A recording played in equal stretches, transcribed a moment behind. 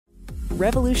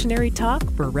Revolutionary talk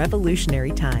for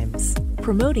revolutionary times.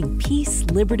 Promoting peace,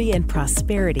 liberty, and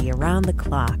prosperity around the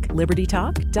clock.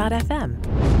 LibertyTalk.fm.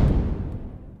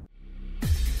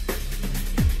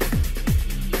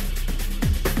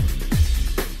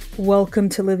 Welcome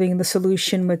to Living the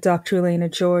Solution with Dr. Elena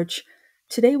George.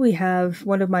 Today we have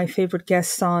one of my favorite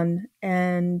guests on,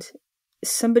 and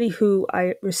somebody who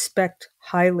I respect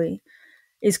highly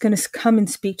is going to come and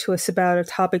speak to us about a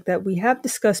topic that we have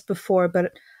discussed before,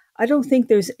 but I don't think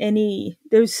there's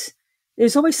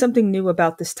always something new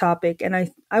about this topic, and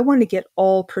I want to get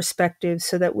all perspectives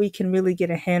so that we can really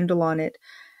get a handle on it.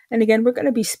 And again, we're going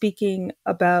to be speaking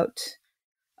about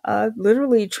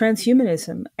literally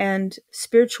transhumanism and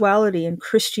spirituality and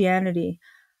Christianity.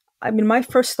 I mean, my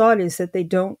first thought is that they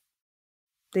don't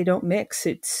mix.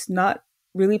 It's not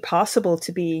really possible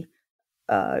to be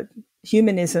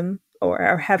humanism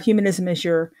or have humanism as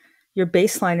your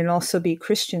baseline and also be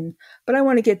Christian. But I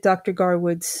want to get Dr.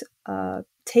 Garwood's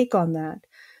take on that.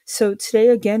 So today,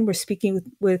 again, we're speaking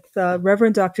with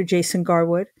Reverend Dr. Jason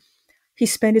Garwood. He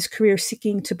spent his career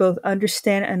seeking to both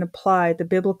understand and apply the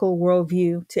biblical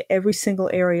worldview to every single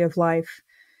area of life.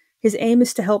 His aim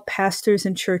is to help pastors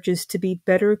and churches to be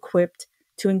better equipped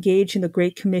to engage in the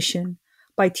Great Commission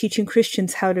by teaching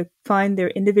Christians how to find their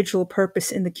individual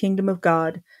purpose in the kingdom of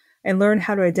God and learn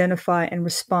how to identify and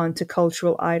respond to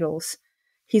cultural idols.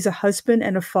 He's a husband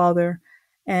and a father,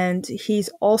 and he's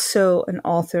also an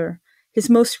author. His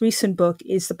most recent book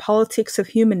is The Politics of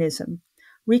Humanism,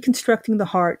 Reconstructing the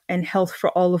Heart and Health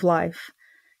for All of Life.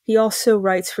 He also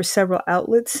writes for several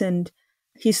outlets, and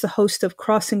he's the host of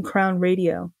Cross and Crown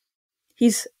Radio.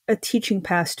 He's a teaching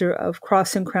pastor of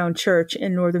Cross and Crown Church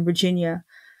in Northern Virginia.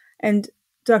 And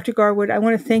Dr. Garwood, I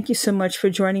want to thank you so much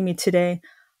for joining me today.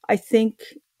 I think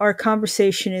our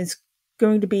conversation is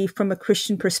going to be from a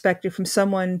Christian perspective, from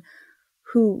someone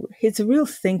who is a real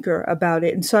thinker about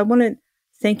it. And so I want to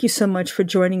thank you so much for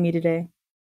joining me today.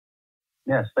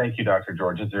 Yes, thank you, Dr.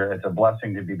 George. It's a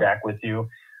blessing to be back with you.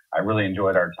 I really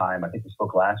enjoyed our time. I think we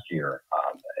spoke last year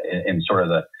in sort of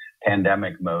the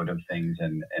pandemic mode of things,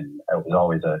 and it was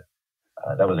always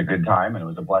that was a good time, and it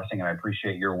was a blessing, and I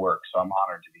appreciate your work. So I'm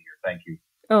honored to be here. Thank you.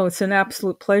 Oh, it's an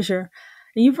absolute pleasure.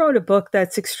 You wrote a book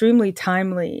that's extremely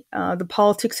timely, The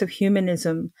Politics of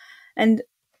Humanism. And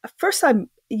first,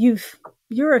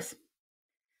 you're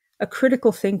a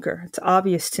critical thinker. It's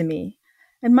obvious to me.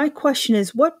 And my question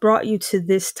is, what brought you to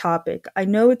this topic? I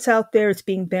know it's out there, it's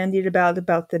being bandied about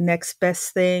the next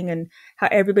best thing and how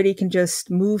everybody can just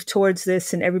move towards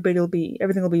this and everything will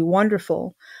be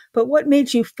wonderful. But what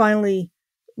made you finally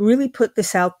really put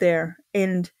this out there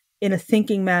and in a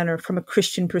thinking manner from a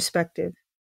Christian perspective?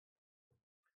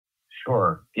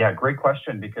 Sure. Yeah, great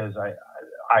question, because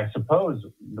I suppose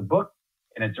the book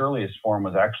in its earliest form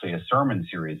was actually a sermon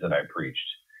series that I preached.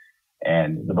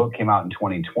 And the book came out in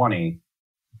 2020.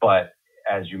 But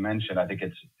as you mentioned, I think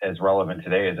it's as relevant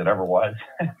today as it ever was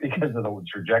because of the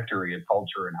trajectory of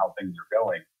culture and how things are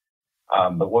going.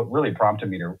 But what really prompted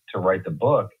me to write the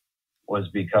book was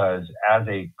because as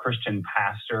a Christian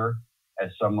pastor, as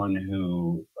someone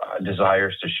who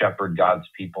desires to shepherd God's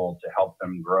people, to help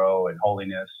them grow in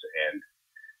holiness and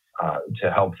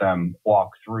to help them walk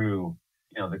through,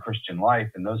 the Christian life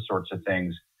and those sorts of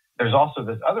things. There's also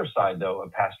this other side, though,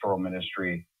 of pastoral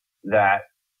ministry that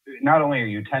not only are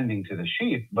you tending to the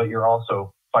sheep, but you're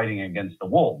also fighting against the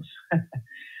wolves.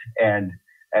 And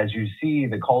as you see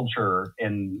the culture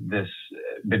in this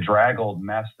bedraggled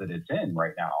mess that it's in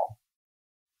right now,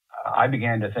 I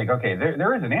began to think, okay,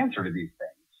 there is an answer to these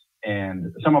things.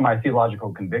 And some of my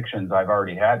theological convictions I've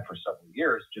already had for several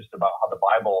years, just about how the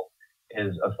Bible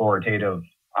is authoritative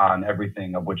on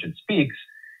everything of which it speaks,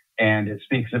 and it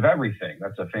speaks of everything.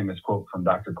 That's a famous quote from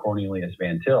Dr. Cornelius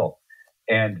Van Til.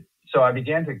 And so I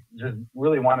began to just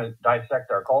really want to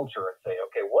dissect our culture and say,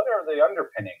 okay, what are the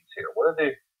underpinnings here? What are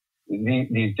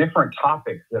these different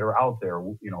topics that are out there?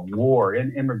 War,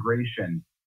 immigration,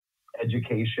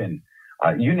 education,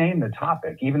 you name the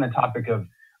topic, even the topic of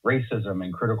racism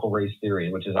and critical race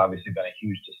theory, which has obviously been a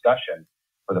huge discussion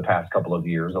for the past couple of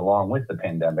years, along with the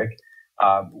pandemic.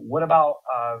 What about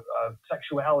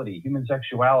sexuality, human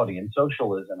sexuality, and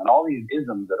socialism, and all these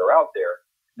isms that are out there?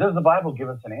 Does the Bible give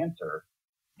us an answer?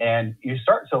 And you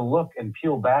start to look and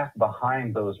peel back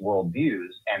behind those worldviews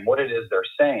and what it is they're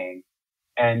saying,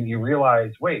 and you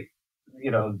realize, wait,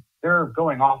 they're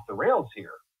going off the rails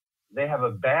here. They have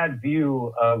a bad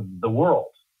view of the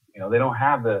world. They don't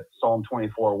have the Psalm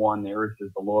 24:1, the earth is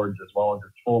the Lord's as well as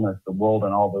its fullness, the world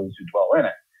and all those who dwell in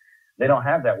it. They don't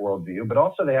have that worldview, but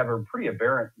also they have a pretty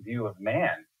aberrant view of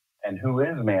man and who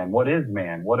is man, what is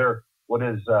man, what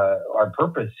is our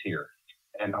purpose here.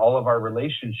 and all of our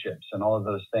relationships and all of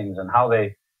those things and how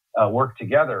they work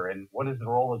together and what is the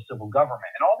role of civil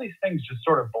government. And all these things just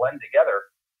sort of blend together.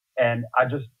 And I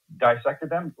just dissected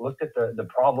them, looked at the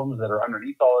problems that are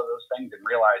underneath all of those things and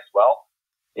realized, well,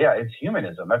 yeah, it's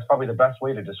humanism. That's probably the best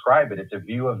way to describe it. It's a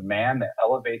view of man that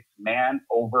elevates man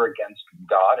over against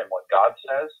God and what God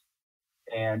says.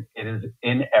 And it is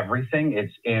in everything.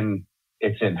 It's in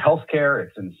healthcare,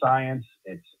 it's in science,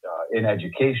 it's in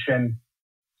education.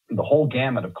 The whole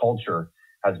gamut of culture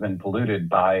has been polluted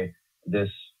by this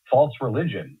false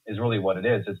religion is really what it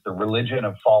is. It's the religion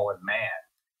of fallen man.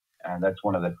 And that's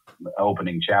one of the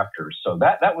opening chapters. So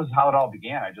that was how it all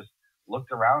began. I just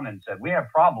looked around and said, we have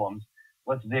problems.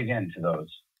 Let's dig into those.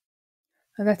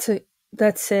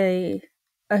 That's a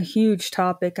huge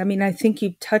topic. I mean, I think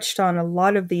you touched on a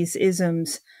lot of these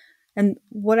isms. And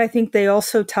what I think they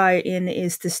also tie in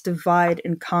is this divide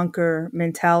and conquer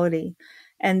mentality.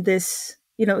 And this,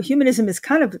 humanism is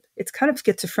kind of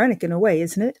schizophrenic in a way,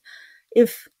 isn't it?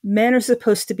 If men are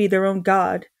supposed to be their own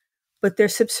God, but they're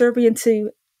subservient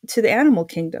to the animal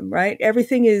kingdom, right?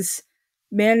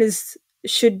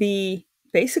 Should be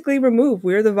basically removed.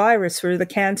 We're the virus, we're the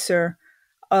cancer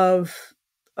of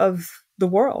the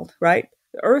world, right?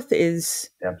 The earth is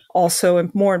also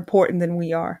more important than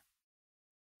we are.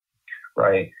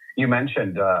 Right. You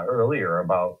mentioned earlier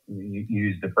about, you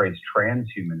used the phrase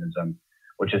transhumanism,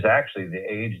 which is actually the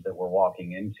age that we're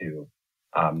walking into.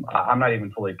 I'm not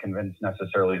even fully convinced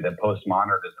necessarily that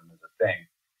postmodernism is a thing.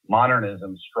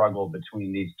 Modernism struggled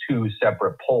between these two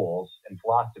separate poles in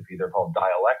philosophy. They're called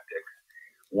dialectics.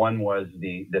 One was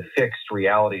the fixed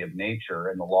reality of nature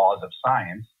and the laws of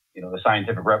science. The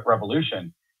scientific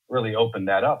revolution really opened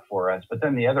that up for us. But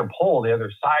then the other pole, the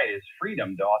other side, is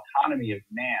freedom, the autonomy of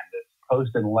man, this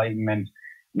post-enlightenment.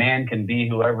 Man can be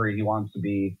whoever he wants to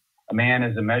be. A man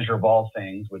is a measure of all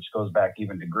things, which goes back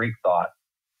even to Greek thought.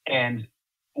 And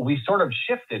we sort of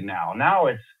shifted now. Now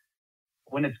it's,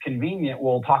 when it's convenient,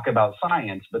 we'll talk about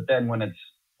science. But then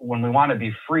when we want to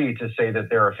be free to say that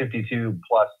there are 52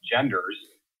 plus genders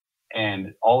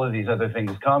and all of these other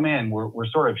things come in, we're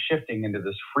sort of shifting into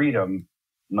this freedom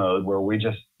mode where we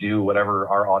just do whatever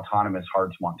our autonomous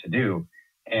hearts want to do.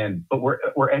 But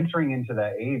we're entering into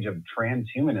that age of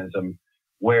transhumanism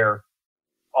where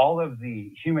all of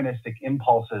the humanistic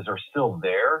impulses are still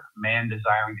there, man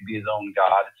desiring to be his own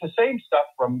God. It's the same stuff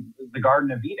from the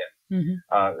Garden of Eden.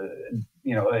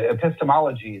 Mm-hmm.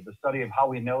 Epistemology, the study of how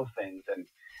we know things,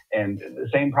 and the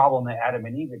same problem that Adam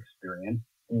and Eve experienced,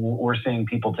 we're seeing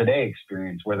people today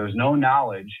experience, where there's no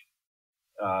knowledge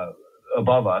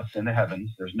above us in the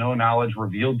heavens. There's no knowledge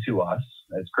revealed to us.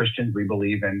 As Christians, we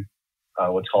believe in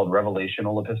what's called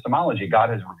revelational epistemology. God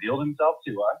has revealed himself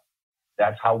to us.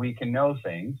 That's how we can know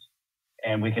things,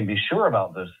 and we can be sure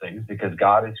about those things because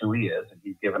God is who he is, and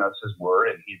he's given us his word,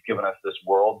 and he's given us this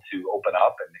world to open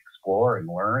up and explore and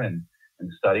learn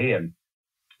and study.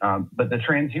 But the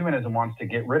transhumanism wants to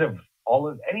get rid of all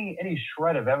of any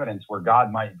shred of evidence where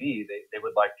God might be. They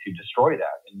would like to destroy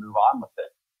that and move on with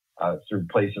it through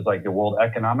places like the World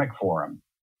Economic Forum,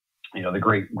 the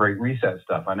Great Reset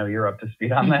stuff. I know you're up to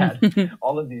speed on that.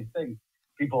 All of these things.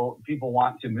 People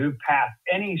want to move past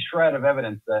any shred of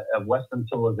evidence of Western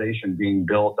civilization being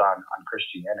built on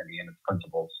Christianity and its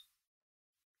principles.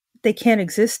 They can't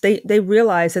exist. They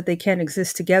realize that they can't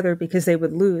exist together because they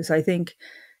would lose. I think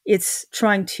it's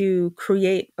trying to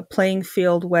create a playing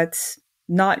field that's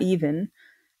not even.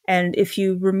 And if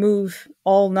you remove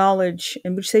all knowledge,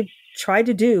 and which they try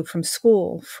to do from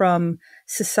school, from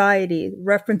society,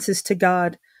 references to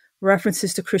God,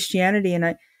 references to Christianity,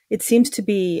 and it seems to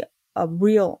be a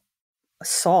real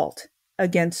assault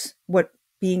against what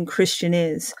being Christian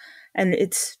is. And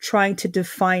it's trying to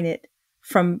define it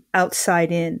from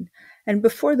outside in. And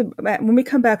when we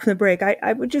come back from the break,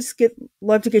 I would just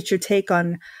love to get your take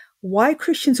on why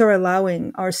Christians are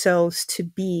allowing ourselves to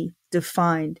be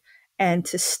defined and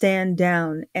to stand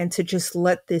down and to just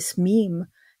let this meme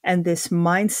and this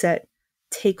mindset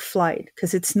take flight,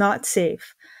 because it's not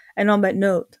safe. And on that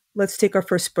note, let's take our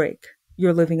first break.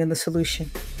 You're living in the solution.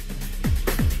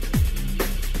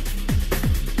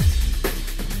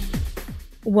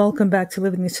 Welcome back to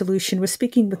Living the Solution. We're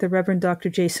speaking with the Reverend Dr.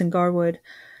 Jason Garwood.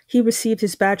 He received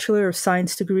his Bachelor of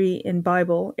Science degree in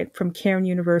Bible from Cairn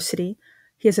University.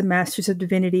 He has a Master's of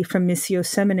Divinity from Missio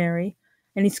Seminary,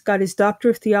 and he's got his Doctor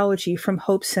of Theology from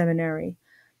Hope Seminary.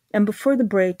 And before the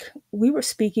break, we were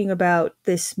speaking about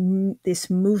this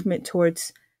movement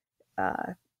towards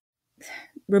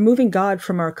removing God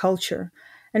from our culture.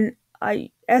 And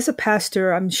as a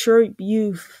pastor, I'm sure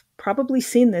you've probably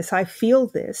seen this. I feel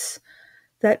this,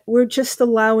 that we're just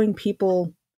allowing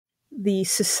people, the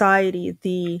society,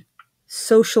 the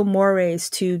social mores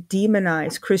to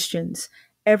demonize Christians.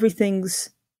 Everything's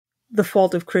the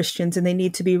fault of Christians and they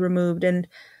need to be removed. And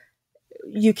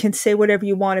you can say whatever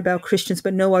you want about Christians,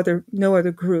 but no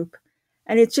other group.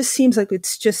 And it just seems like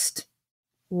it's just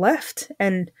left.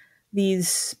 And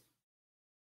this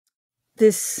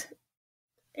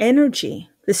energy,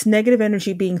 this negative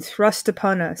energy being thrust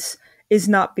upon us is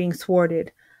not being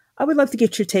thwarted. I would love to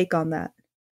get your take on that.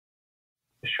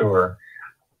 Sure.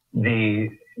 The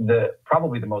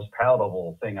probably the most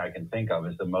palatable thing I can think of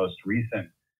is the most recent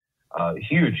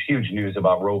huge news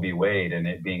about Roe v. Wade and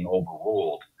it being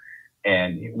overruled.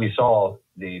 And we saw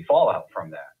the fallout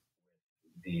from that.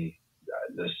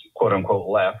 This quote unquote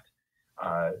left,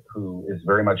 who is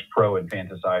very much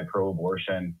pro-infanticide,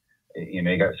 pro-abortion. You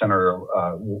know, you got Senator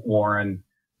Warren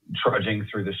trudging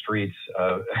through the streets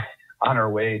on her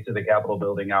way to the Capitol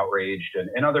building, outraged,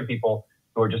 and other people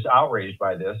who are just outraged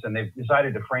by this. And they've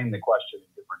decided to frame the question in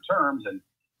different terms.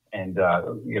 And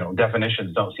you know,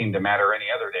 definitions don't seem to matter any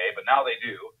other day, but now they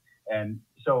do. And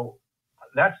so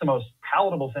that's the most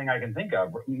palatable thing I can think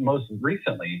of most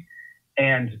recently.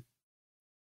 And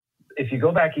if you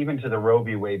go back even to the Roe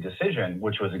v. Wade decision,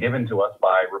 which was given to us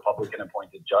by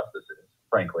Republican-appointed justices,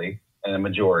 frankly, and a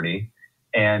majority,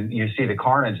 and you see the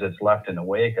carnage that's left in the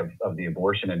wake of the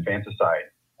abortion infanticide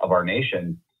of our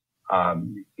nation,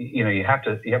 you know, you have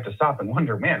to stop and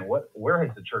wonder, man, where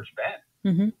has the church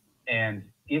been? Mm-hmm. And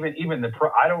even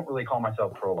I don't really call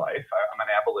myself pro-life. I'm an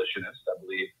abolitionist. I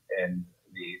believe in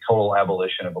the total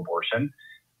abolition of abortion.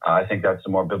 I think that's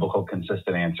the more biblical,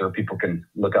 consistent answer. People can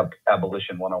look up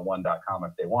abolition101.com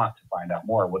if they want to find out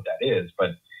more what that is.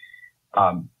 But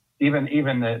even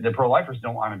the pro-lifers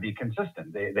don't want to be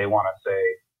consistent. They want to say,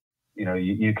 you know,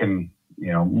 you can,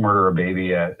 you know, murder a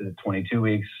baby at 22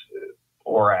 weeks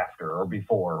or after or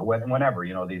before, whenever,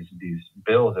 you know, these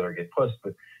bills that are get pushed.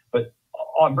 But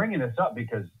I'm bringing this up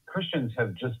because Christians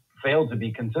have just failed to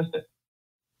be consistent.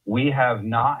 We have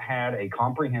not had a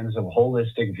comprehensive,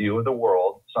 holistic view of the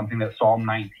world, something that Psalm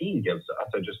 19 gives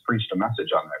us. I just preached a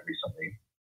message on that recently.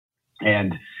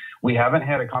 And we haven't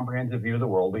had a comprehensive view of the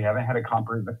world. We haven't had a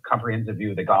comprehensive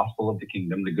view of the gospel of the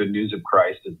kingdom, the good news of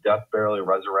Christ, his death, burial, and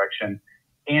resurrection.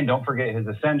 And don't forget his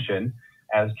ascension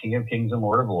as King of Kings and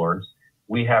Lord of Lords.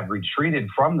 We have retreated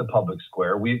from the public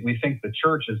square. We think the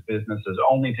church's business is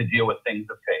only to deal with things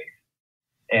of faith.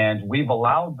 And we've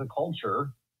allowed the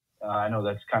culture, I know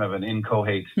that's kind of an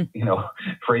inchoate, you know,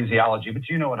 phraseology, but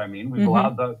you know what I mean. We've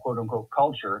allowed the quote unquote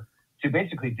culture to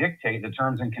basically dictate the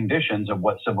terms and conditions of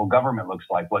what civil government looks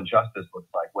like, what justice looks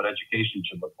like, what education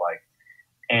should look like.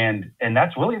 And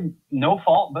that's really no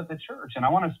fault but the church. And I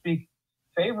want to speak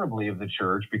favorably of the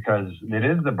church because it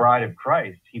is the bride of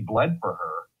Christ. He bled for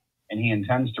her and he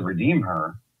intends to redeem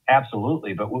her.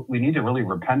 Absolutely. But we need to really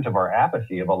repent of our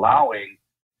apathy of allowing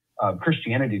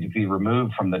Christianity to be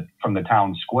removed from the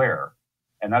town square.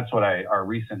 And that's what our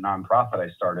recent nonprofit I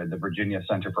started, the Virginia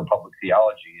Center for Public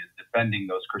Theology, is defending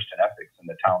those Christian ethics in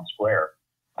the town square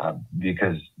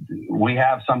because we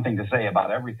have something to say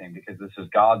about everything because this is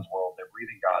God's world. They're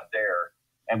breathing God there.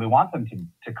 And we want them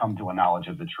to come to a knowledge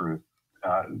of the truth,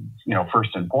 you know, first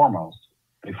and foremost,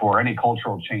 before any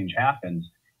cultural change happens.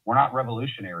 We're not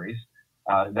revolutionaries.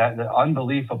 That the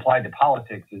unbelief applied to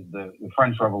politics is the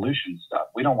French Revolution stuff.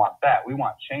 We don't want that. We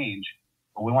want change.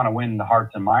 But we want to win the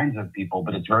hearts and minds of people.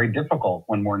 But it's very difficult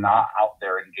when we're not out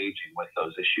there engaging with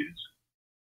those issues.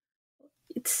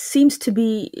 It seems to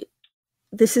be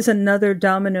this is another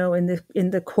domino in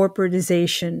the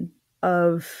corporatization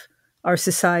of our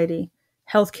society.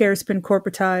 Healthcare has been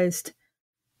corporatized.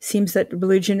 Seems that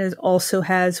religion also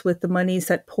has with the monies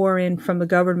that pour in from the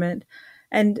government.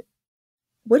 And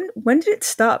when did it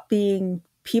stop being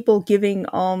people giving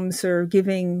alms or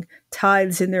giving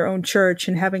tithes in their own church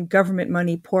and having government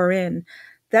money pour in?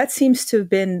 That seems to have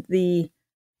been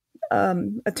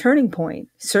a turning point.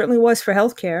 Certainly was for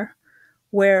healthcare,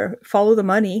 where follow the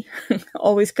money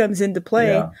always comes into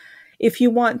play. Yeah. If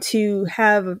you want to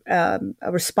have a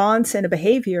response and a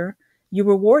behavior, you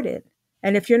reward it.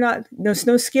 And if you're not, there's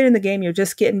no skin in the game, you're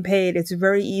just getting paid, it's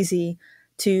very easy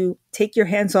to take your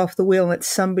hands off the wheel and let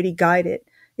somebody guide it.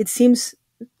 It seems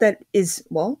that is,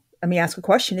 well, let me ask a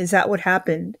question. Is that what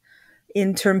happened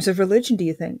in terms of religion, do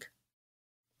you think?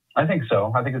 I think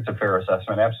so. I think it's a fair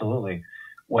assessment. Absolutely.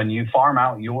 When you farm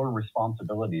out your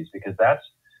responsibilities, because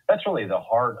that's really the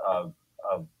heart of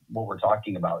what we're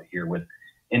talking about here with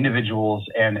individuals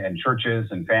and churches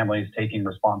and families taking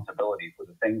responsibility for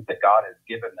the things that God has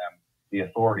given them the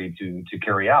authority to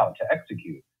carry out, to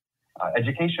execute.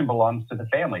 Education belongs to the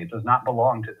family. It does not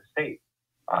belong to the state.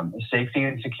 Safety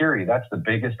and security, that's the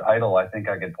biggest idol I think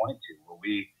I could point to,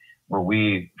 where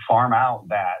we farm out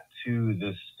that to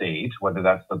the state, whether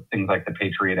that's the things like the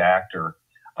Patriot Act or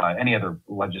any other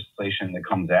legislation that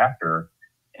comes after,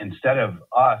 instead of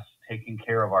us taking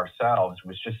care of ourselves,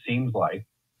 which just seems like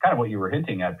kind of what you were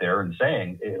hinting at there and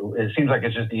saying, it seems like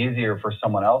it's just easier for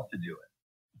someone else to do it.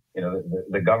 You know,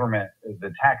 the government,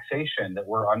 the taxation that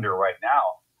we're under right now,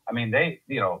 I mean, they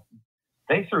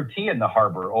threw tea in the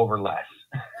harbor over less.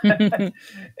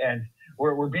 And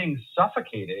we're being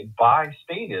suffocated by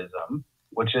statism,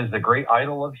 which is the great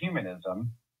idol of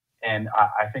humanism. And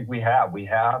I think we have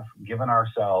given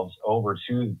ourselves over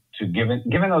to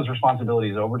given those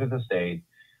responsibilities over to the state,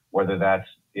 whether that's,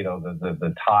 you know,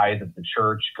 the tithe of the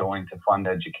church going to fund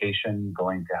education,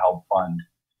 going to help fund,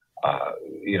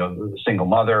 the single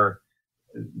mother.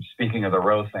 Speaking of the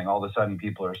Roe thing, all of a sudden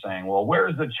people are saying, well,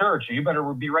 where's the church? You better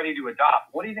be ready to adopt.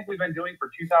 What do you think we've been doing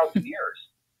for 2,000 years?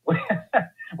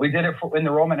 We did it in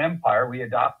the Roman Empire. We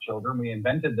adopt children. We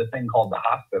invented the thing called the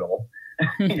hospital.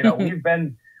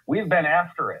 We've been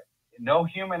after it. No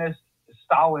humanist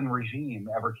Stalin regime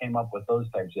ever came up with those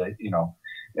types of,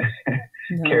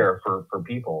 care for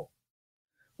people.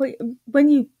 Well, when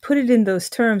you put it in those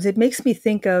terms, it makes me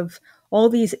think of all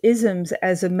these isms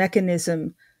as a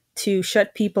mechanism to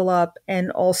shut people up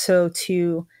and also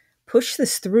to push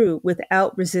this through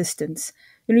without resistance.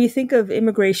 You think of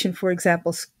immigration, for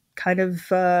example, kind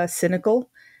of cynical,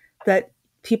 that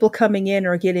people coming in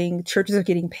churches are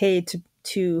getting paid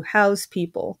to house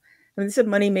people. I mean, this is a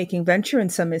money-making venture in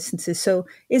some instances. So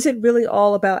is it really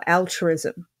all about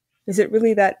altruism? Is it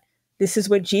really that this is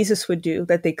what Jesus would do,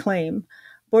 that they claim?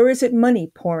 Or is it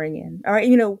money pouring in? All right,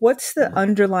 what's the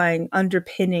underlying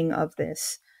underpinning of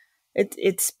this?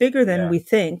 It's bigger than we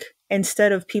think.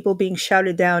 Instead of people being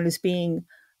shouted down as being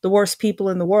the worst people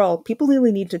in the world, people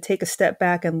really need to take a step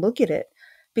back and look at it,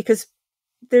 because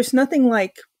there's nothing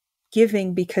like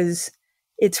giving because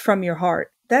it's from your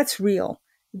heart. That's real.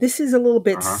 This is a little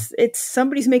bit, it's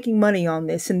somebody's making money on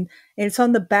this and it's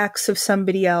on the backs of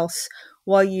somebody else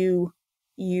while you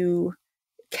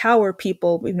cower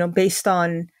people, based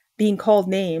on being called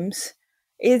names.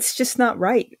 It's just not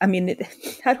right. I mean,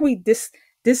 how do we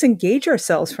disengage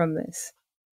ourselves from this?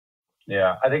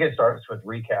 Yeah, I think it starts with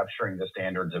recapturing the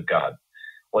standards of God.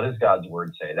 What does God's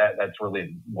word say? That's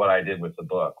really what I did with the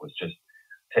book, was just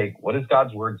take what does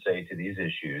God's word say to these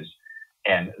issues.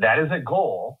 And that is a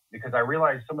goal, because I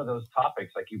realized some of those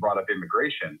topics, like you brought up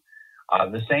immigration,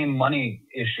 the same money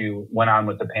issue went on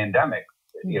with the pandemic.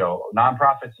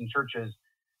 Nonprofits and churches,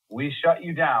 we shut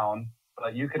you down,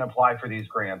 but you can apply for these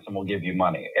grants and we'll give you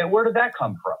money. And where did that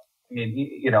come from? I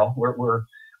mean,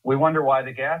 we wonder why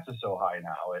the gas is so high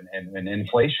now and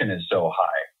inflation is so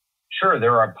high. Sure,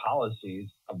 there are policies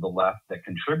of the left that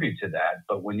contribute to that,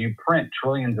 but when you print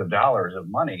trillions of dollars of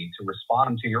money to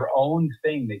respond to your own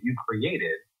thing that you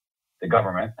created, the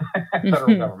government,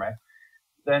 federal government,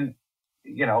 then,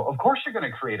 of course you're going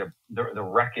to create the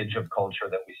wreckage of culture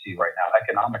that we see right now,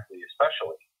 economically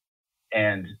especially.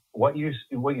 And what you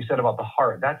said about the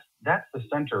heart, that's the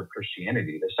center of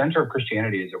Christianity. The center of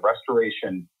Christianity is a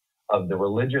restoration of the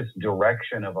religious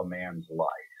direction of a man's life,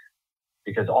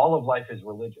 because all of life is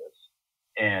religious.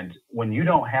 And when you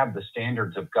don't have the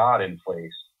standards of God in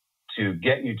place to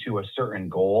get you to a certain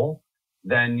goal,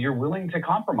 then you're willing to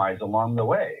compromise along the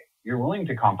way. You're willing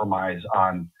to compromise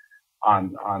on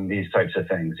these types of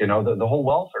things. The whole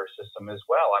welfare system as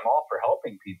well. I'm all for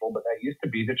helping people, but that used to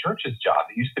be the church's job.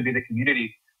 It used to be the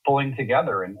community pulling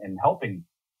together and helping.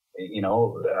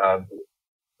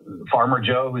 Farmer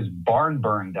Joe, whose barn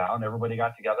burned down, everybody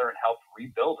got together and helped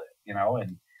rebuild it.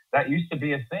 And that used to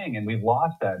be a thing, and we've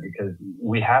lost that because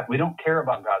we don't care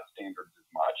about God's standards as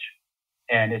much,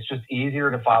 and it's just easier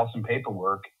to file some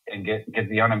paperwork and get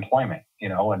the unemployment,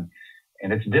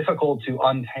 and it's difficult to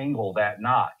untangle that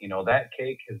knot. That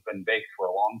cake has been baked for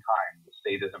a long time, the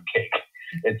statism cake.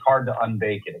 It's hard to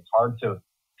unbake it. It's hard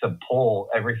to pull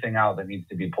everything out that needs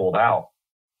to be pulled out.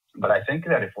 But I think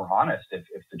that if we're honest, if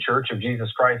the Church of Jesus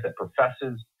Christ that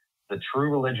professes the true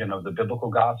religion of the biblical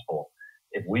gospel,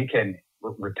 if we can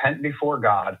repent before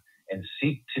God and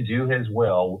seek to do his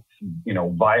will,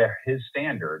 via his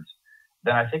standards,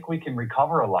 then I think we can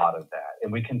recover a lot of that.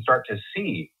 And we can start to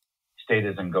see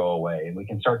statism go away, and we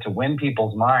can start to win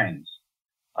people's minds.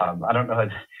 I don't know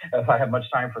if I have much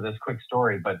time for this quick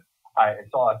story, but I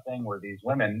saw a thing where these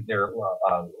women, they're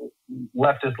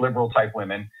leftist liberal type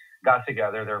women, got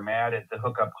together. They're mad at the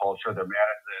hookup culture. They're mad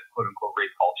at the quote unquote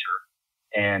rape culture.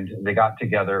 And they got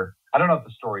together. I don't know if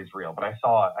the story's real, but I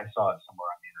saw it somewhere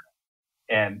on the internet.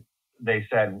 And they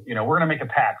said, we're going to make a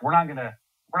pact. We're not going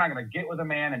to get with a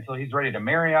man until he's ready to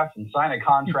marry us and sign a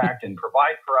contract and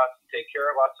provide for us and take care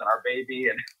of us and our baby.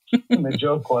 And the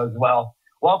joke was, well,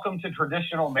 welcome to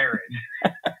traditional marriage.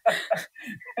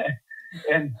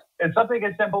 and something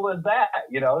as simple as that,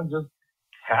 just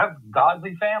have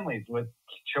godly families with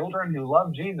children who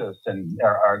love Jesus and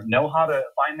know how to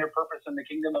find their purpose in the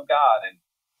kingdom of God.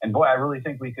 And boy, I really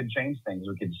think we could change things.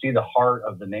 We could see the heart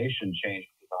of the nation change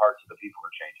because the hearts of the people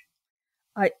are changing.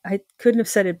 I couldn't have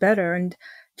said it better. And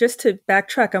just to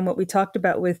backtrack on what we talked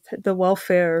about with the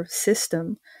welfare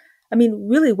system, I mean,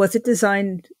 really, was it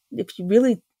designed, if you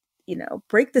really,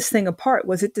 break this thing apart,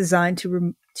 was it designed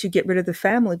to get rid of the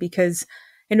family? Because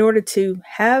in order to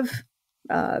have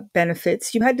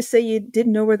benefits, you had to say you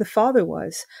didn't know where the father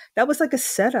was. That was like a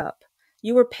setup.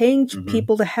 You were paying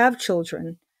people to have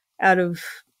children out of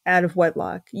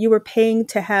wedlock. You were paying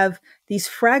to have these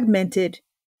fragmented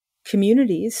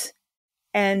communities,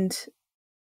 and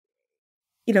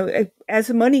as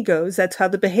the money goes, that's how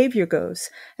the behavior goes.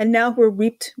 And now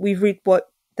we've reaped what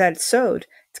that sowed.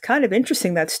 It's kind of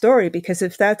interesting, that story, because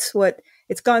if that's what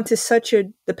it's gone to,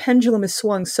 the pendulum has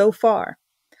swung so far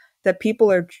that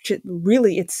people are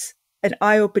really, it's an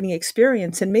eye-opening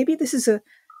experience. And maybe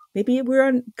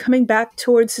we're coming back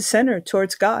towards the center,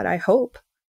 towards God, I hope.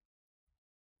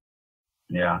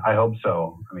 Yeah, I hope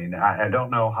so. I mean, I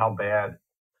don't know how bad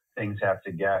things have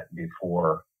to get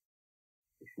before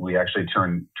we actually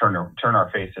turn our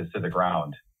faces to the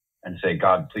ground and say,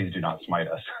 God, please do not smite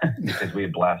us because we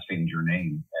have blasphemed your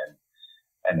name.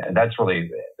 And that's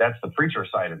the preacher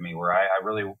side of me, where I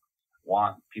really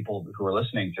want people who are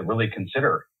listening to really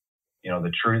consider,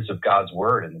 the truths of God's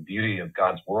word and the beauty of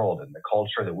God's world and the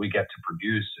culture that we get to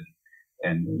produce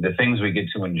and the things we get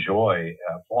to enjoy,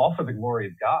 all for the glory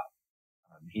of God.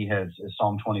 He has, as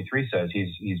Psalm 23 says,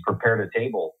 he's prepared a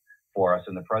table for us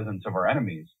in the presence of our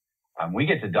enemies. We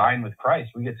get to dine with Christ.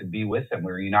 We get to be with him.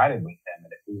 We're united with him.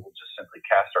 And if we will just simply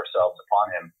cast ourselves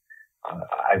upon him,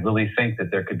 I really think that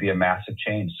there could be a massive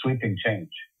change, sweeping change,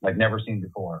 like never seen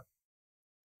before.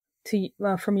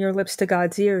 From your lips to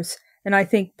God's ears. And I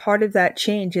think part of that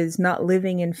change is not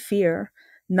living in fear,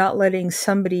 not letting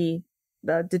somebody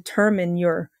determine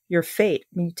your fate.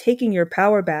 I mean, taking your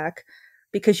power back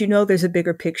because there's a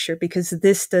bigger picture, because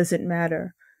this doesn't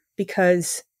matter,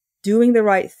 because doing the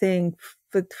right thing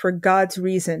for God's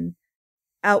reason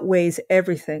outweighs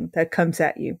everything that comes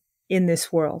at you in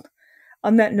this world.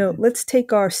 On that note, let's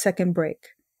take our second break.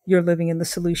 You're living in the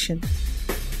solution.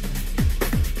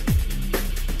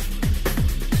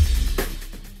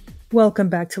 Welcome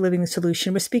back to Living the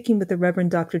Solution. We're speaking with the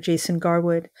Reverend Dr. Jason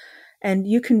Garwood, and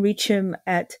you can reach him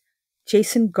at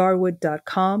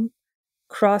jasongarwood.com,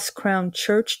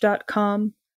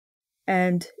 crosscrownchurch.com,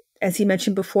 and as he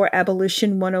mentioned before,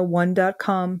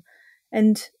 abolition101.com.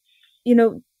 And,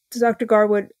 Dr.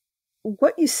 Garwood,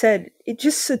 what you said,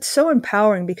 it's so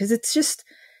empowering because it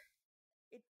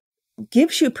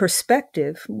gives you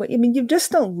perspective. I mean, you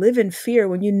just don't live in fear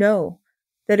when you know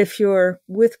that if you're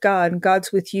with God and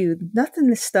God's with you, nothing,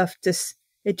 this stuff just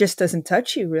doesn't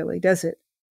touch you really, does it?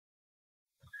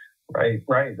 Right.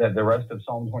 The rest of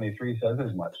Psalm 23 says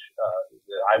as much.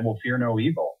 I will fear no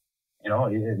evil.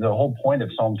 The whole point of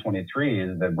Psalm 23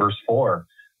 is that verse 4,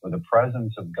 where the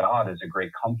presence of God is a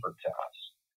great comfort to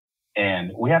us.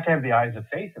 And we have to have the eyes of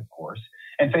faith, of course.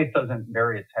 And faith doesn't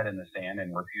bury its head in the sand and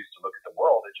refuse to look at the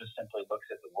world. It just simply looks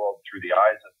at the world through the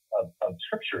eyes of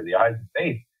Scripture, the eyes of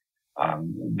faith.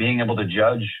 Being able to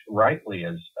judge rightly,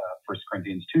 as 1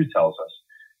 Corinthians 2 tells us.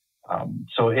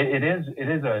 So it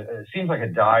seems like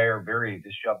a dire, very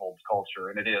disheveled culture,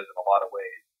 and it is in a lot of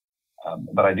ways.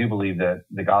 But I do believe that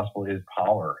the gospel is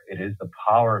power. It is the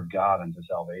power of God unto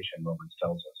salvation, Romans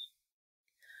tells us.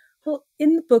 Well,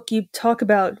 in the book, you talk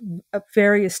about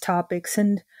various topics,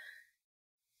 and,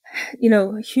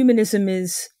 humanism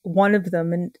is one of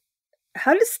them. And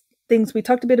how does we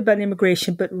talked a bit about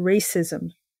immigration, but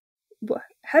racism,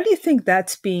 how do you think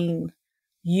that's being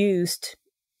used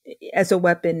as a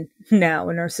weapon now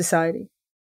in our society?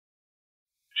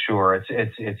 Sure.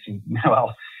 It's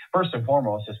well, first and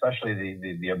foremost, especially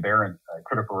the aberrant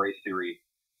critical race theory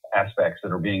aspects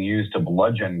that are being used to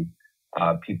bludgeon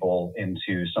people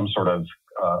into some sort of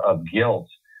guilt.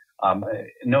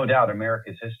 No doubt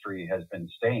America's history has been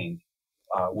stained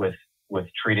with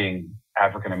treating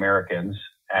African Americans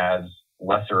as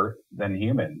lesser than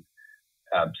human.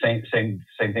 Same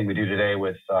thing we do today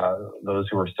with those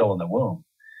who are still in the womb.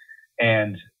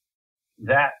 And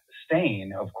that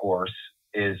stain, of course,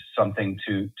 is something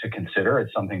to consider.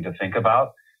 It's something to think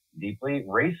about deeply.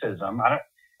 Racism,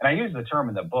 I use the term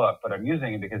in the book, but I'm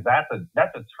using it because that's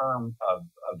a term of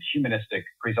humanistic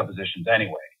presuppositions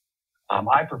anyway.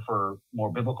 I prefer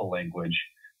more biblical language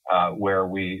where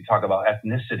we talk about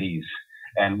ethnicities,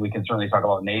 and we can certainly talk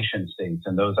about nation states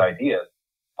and those ideas.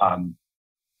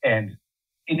 And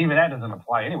even that doesn't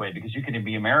apply anyway, because you can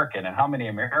be American, and how many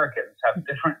Americans have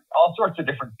all sorts of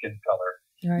different skin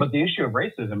color. Right. But the issue of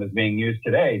racism is being used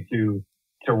today to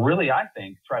really, I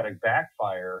think, try to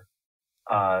backfire,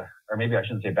 or maybe I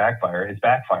shouldn't say backfire. It's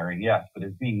backfiring, yes, but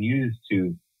it's being used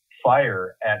to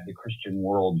fire at the Christian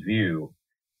worldview.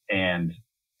 And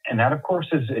that, of course,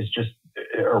 is just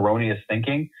erroneous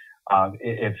thinking.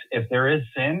 If there is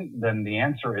sin, then the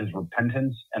answer is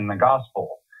repentance and the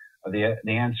gospel. The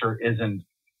answer isn't,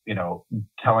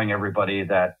 telling everybody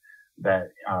that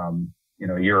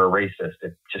you're a racist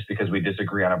just because we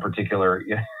disagree on a particular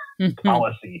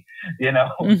policy,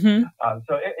 Mm-hmm.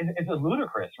 So it's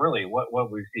ludicrous, really,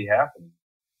 what we see happening.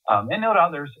 And no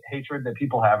doubt there's hatred that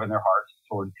people have in their hearts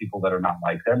towards people that are not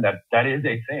like them. That is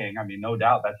a thing. I mean, no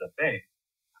doubt that's a thing.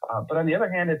 But on the other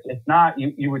hand, it's not.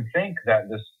 You would think that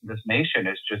this nation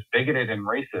is just bigoted and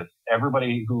racist.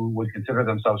 Everybody who would consider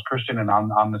themselves Christian and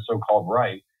on the so-called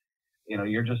right,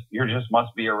 you're just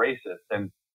must be a racist.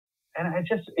 And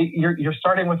you're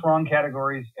starting with wrong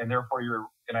categories, and therefore you're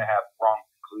going to have wrong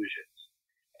conclusions.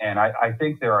 And I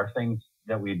think there are things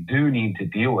that we do need to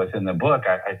deal with in the book.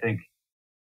 I think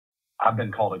I've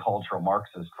been called a cultural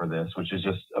Marxist for this, which is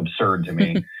just absurd to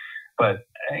me. But,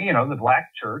 the black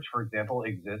church, for example,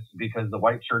 exists because the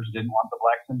white church didn't want the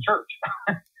blacks in church.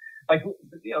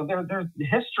 There's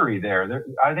history there.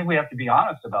 I think we have to be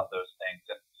honest about those things.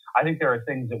 And I think there are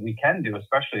things that we can do,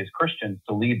 especially as Christians,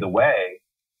 to lead the way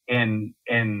in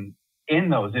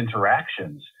those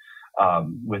interactions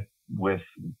with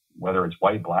whether it's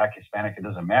white, black, Hispanic, it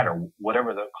doesn't matter.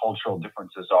 Whatever the cultural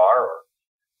differences are,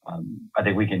 I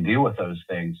think we can deal with those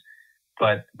things.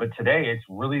 But today it's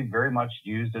really very much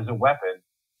used as a weapon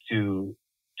to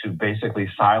basically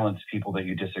silence people that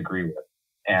you disagree with.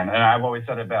 And I've always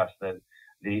said it best, that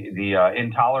the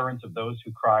intolerance of those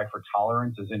who cry for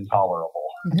tolerance is intolerable.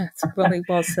 That's really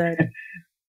well said.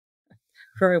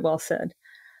 Very well said.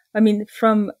 I mean,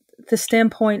 from the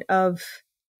standpoint of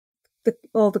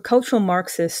the cultural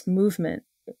Marxist movement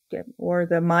or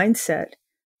the mindset,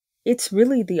 it's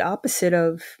really the opposite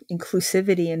of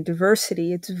inclusivity and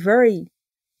diversity. It's very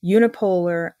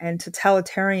unipolar and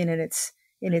totalitarian in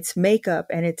its makeup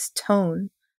and its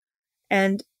tone.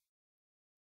 And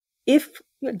if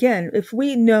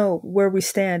we know where we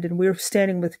stand and we're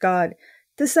standing with God,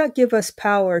 does that give us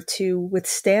power to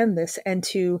withstand this and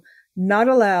to not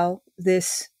allow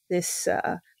this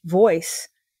voice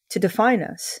to define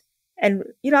us? And,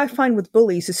 I find with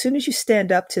bullies, as soon as you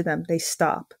stand up to them, they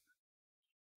stop.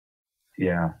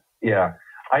 Yeah.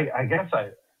 I guess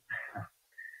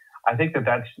I think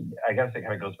that's. I guess it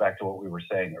kind of goes back to what we were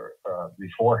saying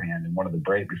beforehand in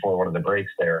before one of the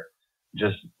breaks there.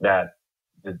 Just that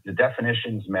the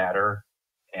definitions matter,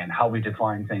 and how we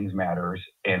define things matters,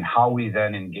 and how we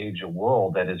then engage a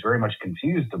world that is very much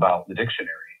confused about the dictionary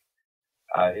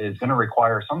is going to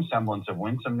require some semblance of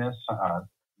winsomeness.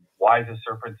 Wise as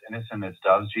serpents, innocent as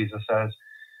doves, Jesus says.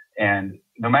 And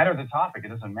no matter the topic, it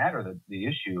doesn't matter the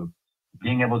issue.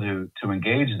 Being able to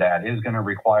engage that is going to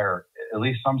require at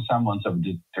least some semblance of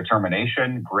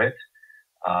determination, grit,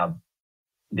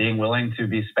 being willing to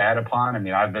be spat upon. I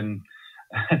mean, I've been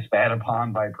spat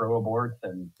upon by pro-aborts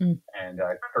and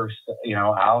cursed,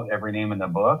 out every name in the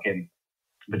book.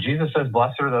 But Jesus says,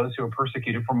 "Blessed are those who are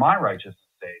persecuted for my righteousness'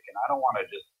 sake." And I don't want to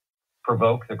just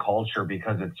provoke the culture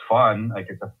because it's fun, like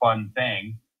it's a fun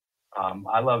thing.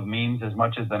 I love memes as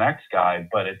much as the next guy,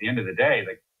 but at the end of the day,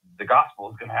 the gospel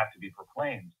is going to have to be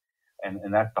proclaimed,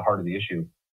 and that's the heart of the issue.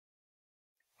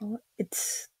 Well,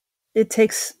 it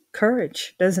takes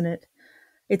courage, doesn't it?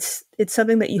 It's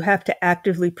something that you have to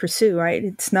actively pursue, right?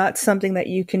 It's not something that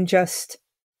you can just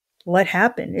let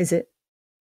happen, is it?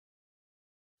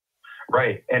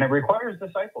 Right, and it requires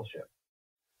discipleship.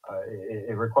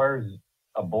 It requires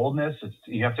a boldness.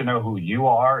 You have to know who you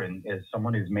are, and as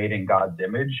someone who's made in God's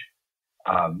image.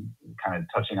 Kind of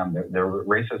touching on the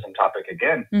racism topic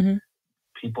again. Mm-hmm.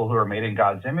 People who are made in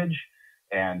God's image,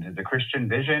 and the Christian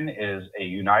vision is a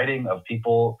uniting of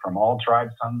people from all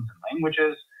tribes, tongues, and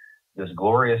languages. This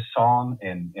glorious song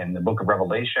in the book of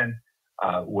Revelation,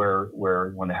 where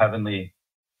when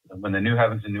the new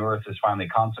heavens and new earth is finally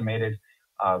consummated,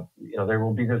 there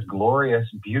will be this glorious,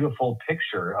 beautiful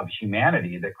picture of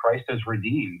humanity that Christ has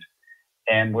redeemed.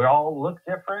 And we all look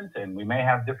different, and we may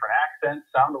have different accents,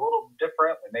 sound a little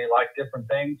different. We may like different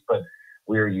things, but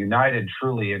we are united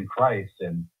truly in Christ.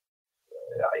 And,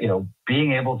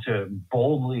 being able to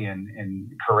boldly and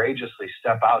courageously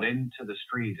step out into the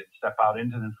street and step out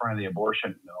in front of the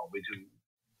abortion mill. We do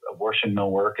abortion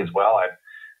mill work as well. I've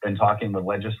been talking with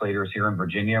legislators here in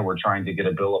Virginia. We're trying to get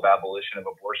a bill of abolition of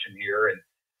abortion here.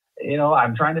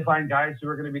 I'm trying to find guys who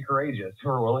are going to be courageous, who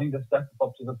are willing to step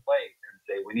up to the plate and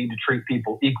say, we need to treat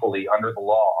people equally under the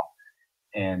law.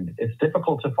 And it's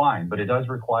difficult to find, but it does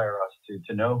require us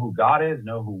to know who God is,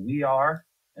 know who we are.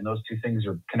 And those two things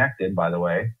are connected, by the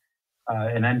way.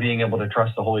 And then being able to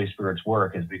trust the Holy Spirit's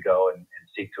work as we go and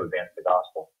seek to advance the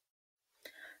gospel.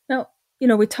 Now,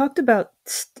 we talked about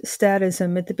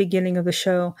statism at the beginning of the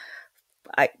show.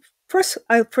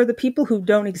 For the people who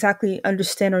don't exactly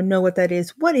understand or know what that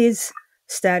is, what is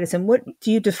statism? What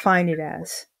do you define it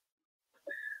as?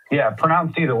 Yeah,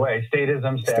 pronounced either way,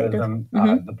 statism.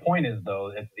 Mm-hmm. The point is,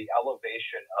 though, it's the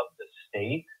elevation of the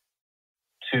state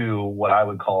to what I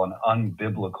would call an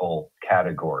unbiblical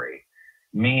category,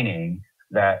 meaning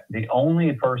that the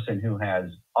only person who has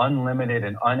unlimited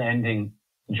and unending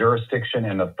jurisdiction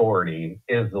and authority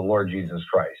is the Lord Jesus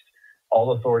Christ.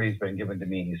 All authority has been given to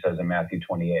me, he says in Matthew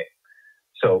 28.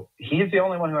 So he's the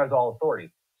only one who has all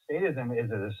authority. Statism is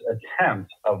this attempt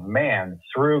of man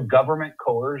through government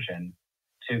coercion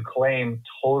to claim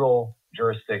total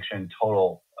jurisdiction,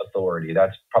 total authority.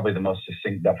 That's probably the most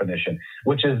succinct definition,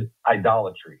 which is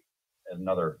idolatry, is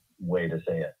another way to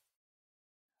say it.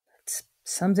 That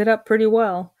sums it up pretty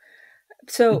well.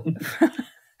 So,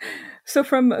 so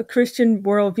from a Christian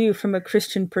worldview, from a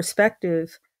Christian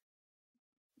perspective,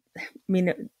 I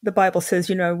mean, the Bible says,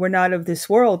 we're not of this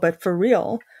world, but for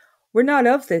real, we're not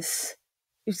of this.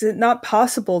 Is it not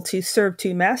possible to serve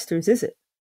two masters, is it?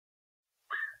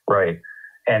 Right.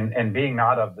 And being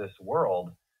not of this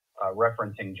world,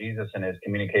 referencing Jesus in his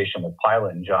communication with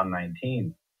Pilate in John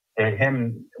 19,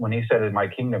 when he said that my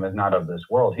kingdom is not of this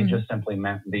world, he just simply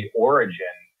meant the origin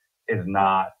is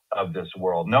not of this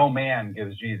world. No man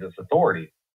gives Jesus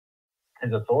authority.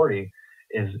 His authority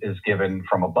is given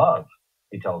from above,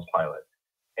 he tells Pilate.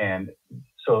 And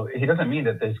so he doesn't mean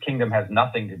that this kingdom has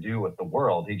nothing to do with the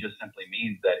world. He just simply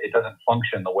means that it doesn't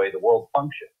function the way the world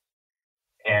functions.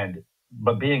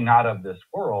 But being not of this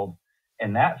world,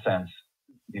 in that sense,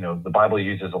 the Bible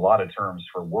uses a lot of terms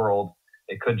for world.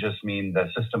 It could just mean the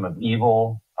system of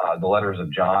evil. The letters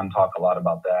of John talk a lot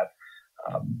about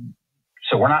that.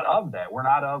 So we're not of that. We're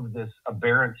not of this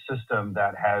aberrant system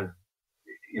that has,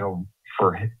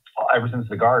 ever since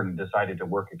the garden, decided to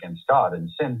work against God and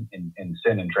sin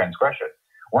and transgression.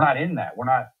 We're not in that.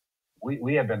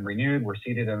 We have been renewed. We're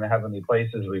seated in the heavenly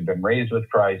places. We've been raised with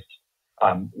Christ.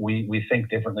 We think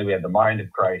differently. We have the mind of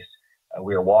Christ.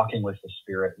 We are walking with the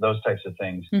Spirit, those types of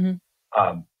things.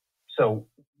 Mm-hmm. So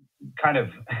kind of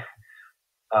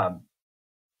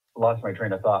lost my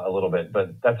train of thought a little bit,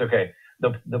 but that's okay.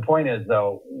 The point is,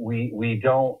 though, we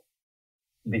don't,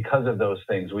 because of those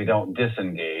things, we don't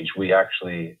disengage. We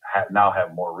actually now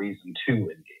have more reason to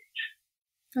engage.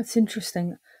 That's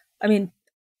interesting. I mean,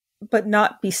 but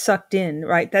not be sucked in,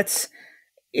 right?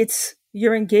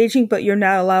 You're engaging, but you're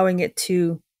not allowing it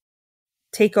to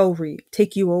take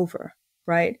you over,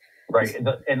 right? Right.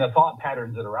 And the thought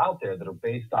patterns that are out there that are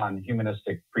based on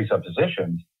humanistic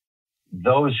presuppositions,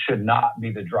 those should not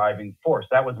be the driving force.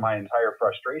 That was my entire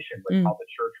frustration with how the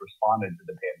church responded to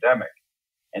the pandemic.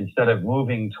 Instead of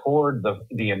moving toward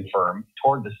the infirm,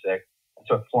 toward the sick, that's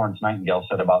what Florence Nightingale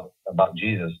said about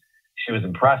Jesus. She was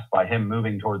impressed by him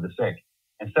moving toward the sick.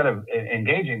 Instead of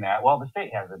engaging that, well, the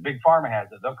state has it, big pharma has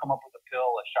it. They'll come up with a pill,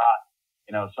 a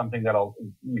shot, something that'll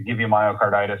give you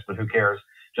myocarditis, but who cares?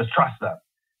 Just trust them.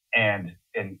 And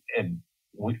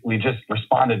we just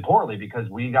responded poorly because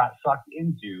we got sucked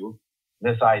into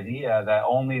this idea that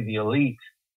only the elite,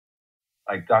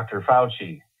 like Dr.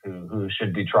 Fauci, who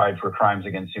should be tried for crimes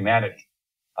against humanity,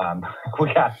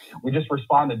 we just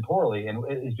responded poorly, and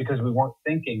it's because we weren't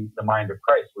thinking the mind of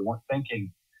Christ. We weren't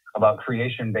thinking about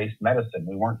creation-based medicine.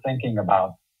 We weren't thinking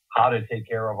about how to take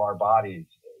care of our bodies.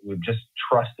 We've just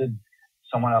trusted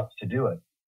someone else to do it.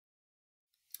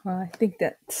 Well, I think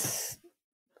that's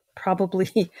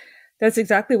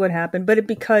exactly what happened, but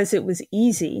because it was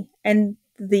easy, and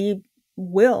the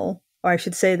will, or I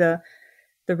should say the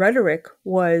rhetoric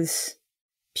was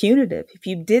punitive. If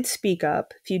you did speak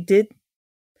up, if you did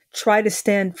try to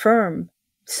stand firm,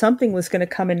 something was going to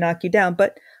come and knock you down.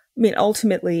 But I mean,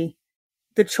 ultimately,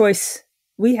 the choice,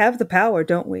 we have the power,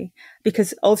 don't we?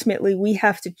 Because ultimately we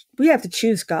have to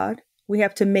choose God. We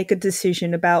have to make a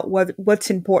decision about what's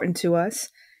important to us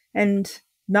and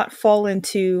not fall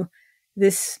into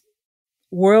this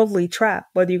worldly trap.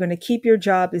 Whether you're going to keep your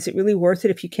job, is it really worth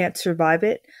it if you can't survive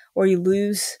it, or you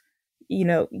lose,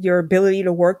 your ability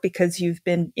to work because you've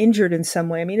been injured in some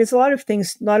way? I mean, there's a lot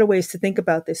of ways to think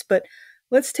about this, but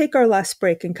let's take our last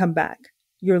break and come back.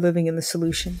 You're living in the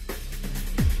solution.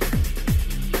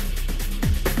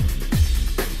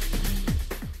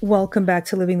 Welcome back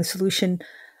to Living the Solution.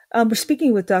 We're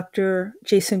speaking with Dr.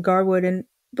 Jason Garwood, and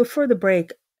before the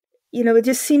break, it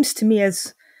just seems to me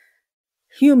as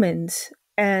humans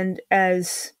and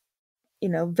as,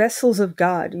 vessels of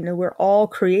God, we're all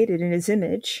created in his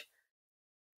image.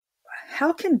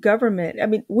 How can government,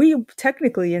 we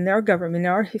technically in our government,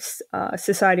 in our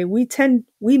society, we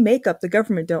make up the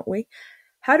government, don't we?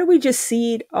 How do we just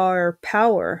cede our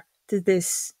power to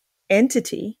this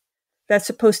entity that's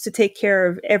supposed to take care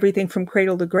of everything from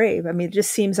cradle to grave? It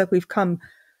just seems like we've come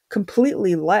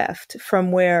completely left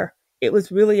from where it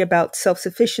was really about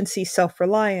self-sufficiency,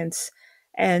 self-reliance,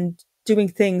 and doing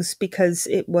things because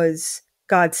it was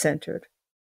God-centered.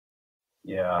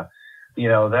 Yeah.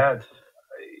 That's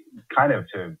kind of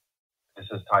this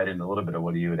is tied into a little bit of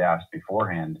what you had asked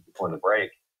beforehand, before the break.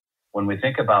 When we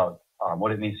think about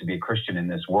what it means to be a Christian in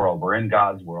this world, we're in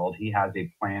God's world. He has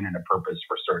a plan and a purpose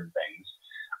for certain things.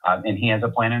 And he has a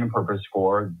plan and a purpose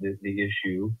for the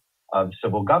issue of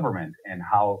civil government and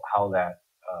how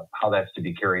that's to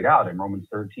be carried out. And Romans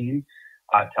 13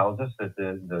 tells us that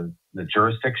the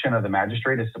jurisdiction of the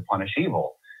magistrate is to punish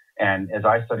evil. And as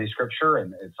I study scripture,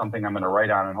 and it's something I'm going to write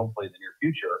on in hopefully the near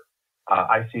future,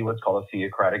 I see what's called a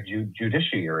theocratic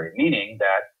judiciary, meaning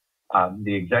that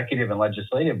the executive and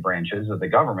legislative branches of the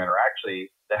government are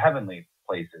actually the heavenly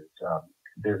places.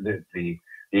 The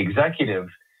executive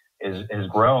is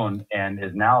grown and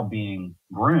is now being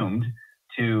groomed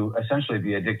to essentially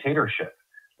be a dictatorship,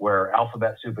 where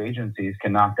alphabet soup agencies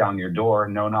can knock down your door,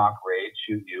 no knock raid,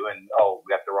 shoot you, and we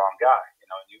got the wrong guy.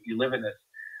 You live in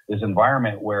this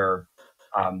environment where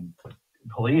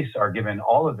police are given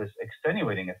all of this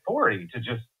extenuating authority to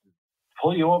just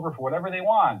pull you over for whatever they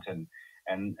want,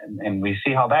 and we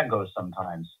see how that goes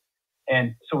sometimes.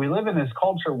 And so we live in this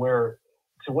culture where,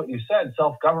 to what you said,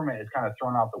 self-government is kind of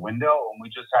thrown out the window, and we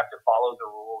just have to follow the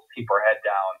rules, keep our head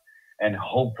down, and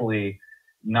hopefully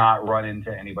not run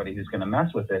into anybody who's going to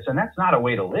mess with this. And that's not a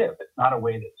way to live. It's not a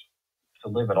way to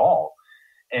live at all.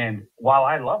 And while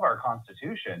I love our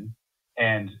Constitution,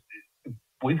 and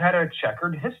we've had a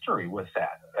checkered history with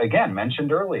that, again,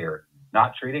 mentioned earlier,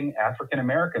 not treating African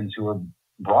Americans who were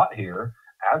brought here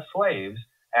as slaves,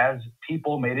 as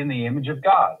people made in the image of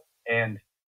God. And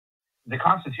the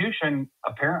Constitution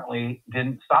apparently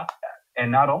didn't stop that.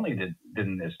 And not only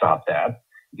didn't it stop that,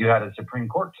 you had a Supreme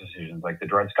Court decisions like the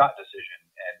Dred Scott decision,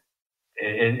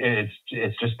 and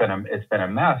it's just been a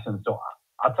mess. And so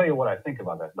I'll tell you what I think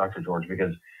about that, Dr. George,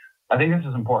 because I think this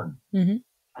is important. Mm-hmm.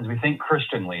 As we think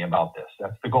Christianly about this,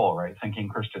 that's the goal, right? Thinking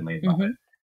Christianly about it.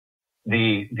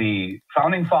 The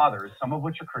founding fathers, some of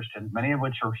which are Christians, many of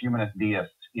which are humanist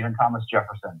deists, even Thomas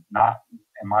Jefferson, not,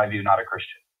 in my view, not a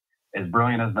Christian. As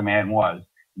brilliant as the man was,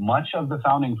 much of the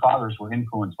founding fathers were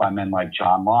influenced by men like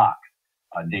John Locke,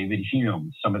 David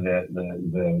Hume, some of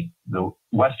the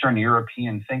Western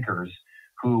European thinkers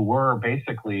who were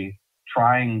basically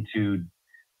trying to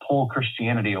pull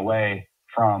Christianity away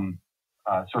from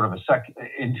sort of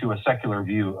into a secular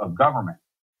view of government.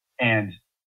 And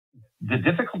the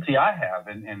difficulty I have,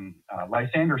 and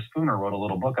Lysander Spooner wrote a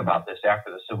little book about this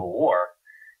after the Civil War.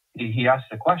 He asked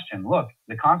the question, look,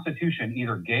 the Constitution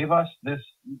either gave us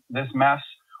this mess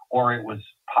or it was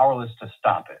powerless to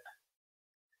stop it.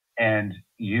 And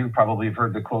you probably have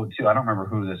heard the quote too. I don't remember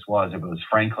who this was. If it was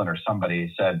Franklin or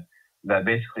somebody, said that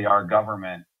basically our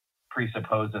government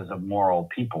presupposes a moral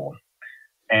people.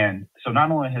 And so not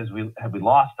only have we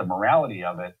lost the morality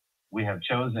of it, we have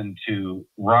chosen to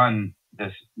run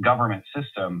this government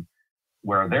system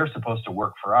where they're supposed to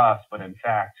work for us, but in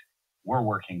fact, we're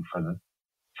working for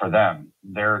them.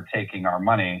 They're taking our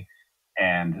money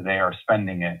and they are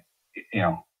spending it,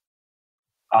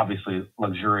 obviously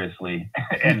luxuriously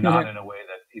and not in a way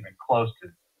that's even close to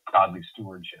godly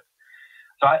stewardship.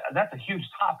 So that's a huge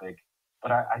topic,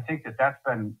 but I think that's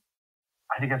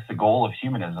the goal of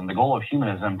humanism. The goal of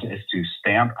humanism is to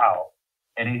stamp out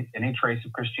any trace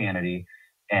of Christianity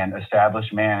and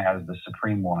establish man as the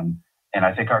supreme one. And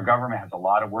I think our government has a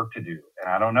lot of work to do. And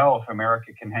I don't know if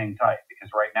America can hang tight, because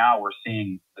right now we're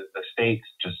seeing the states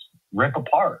just rip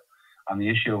apart on the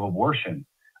issue of abortion,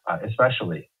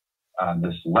 especially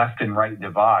this left and right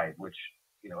divide, which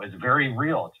is very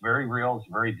real. It's very real. It's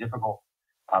a very difficult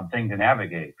thing to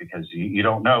navigate, because you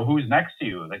don't know who's next to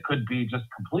you. That could be just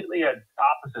completely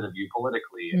opposite of you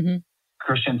politically. Mm-hmm. And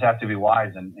Christians have to be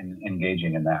wise in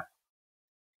engaging in that.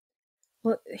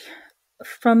 Well,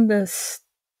 from the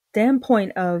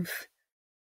standpoint of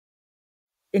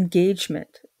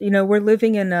engagement, we're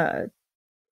living in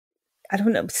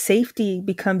safety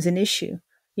becomes an issue.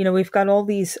 We've got all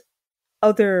these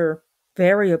other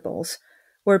variables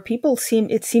where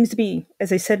it seems to be,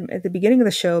 as I said at the beginning of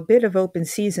the show, a bit of open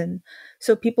season.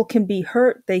 So people can be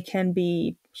hurt, they can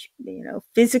be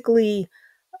physically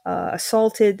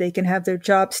assaulted. They can have their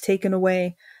jobs taken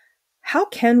away. How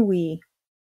can we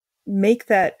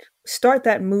start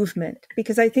that movement?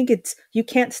 Because I think you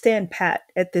can't stand pat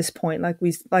at this point,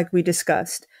 like we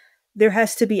discussed. There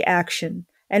has to be action,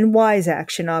 and wise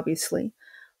action, obviously.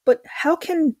 But how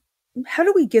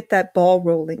do we get that ball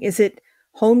rolling? Is it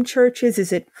home churches?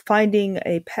 Is it finding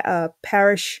a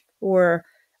parish or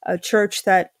a church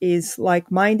that is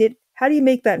like-minded? How do you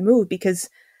make that move? Because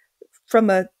from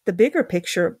the bigger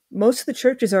picture, most of the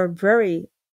churches are very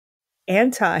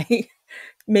anti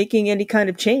making any kind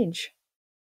of change.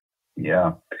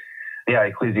 Yeah.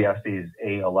 Ecclesiastes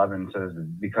 8:11 says,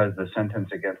 because the sentence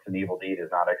against an evil deed is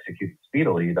not executed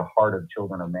speedily, the heart of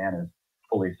children of man is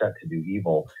fully set to do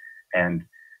evil. And,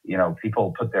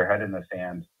 people put their head in the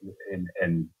sand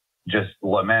and just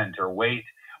lament or wait,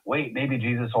 maybe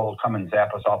Jesus will come and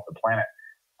zap us off the planet.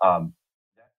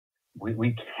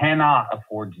 We cannot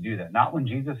afford to do that. Not when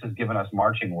Jesus has given us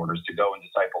marching orders to go and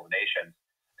disciple the nations,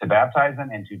 to baptize them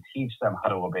and to teach them how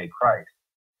to obey Christ.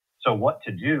 So what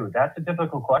to do? That's a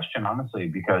difficult question, honestly,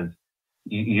 because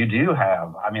you do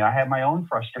have, I have my own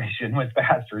frustration with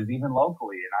pastors, even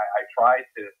locally, and I try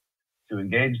to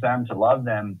engage them, to love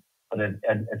them. But at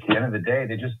the end of the day,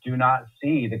 they just do not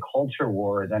see the culture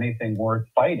war as anything worth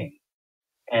fighting.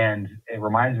 And it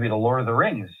reminds me of the Lord of the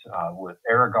Rings with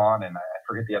Aragorn, and I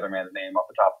forget the other man's name off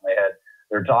the top of my head.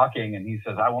 They're talking, and he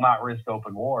says, "I will not risk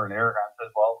open war." And Aragorn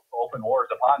says, "Well, open war is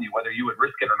upon you, whether you would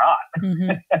risk it or not."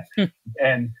 Mm-hmm.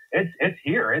 And it's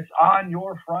here. It's on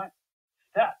your front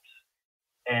steps.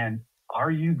 And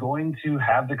are you going to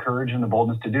have the courage and the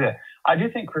boldness to do that? I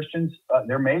do think Christians,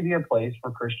 there may be a place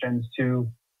for Christians to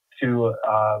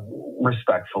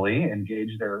respectfully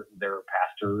engage their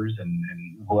pastors and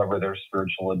whoever their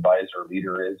spiritual advisor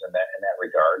leader is in that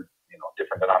regard.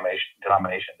 Different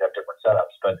denominations have different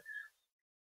setups, but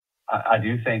I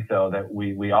do think, though, that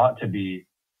we ought to be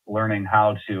learning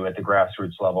how to, at the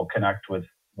grassroots level, connect with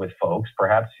folks.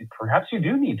 Perhaps you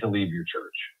do need to leave your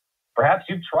church. Perhaps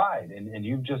you've tried and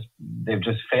they've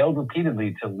just failed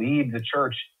repeatedly to lead the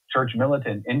church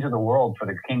militant into the world for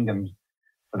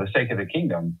the sake of the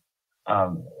kingdom.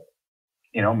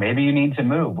 Maybe you need to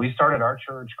move. We started our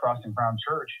church, Cross and Crown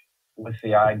Church, with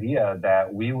the idea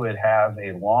that we would have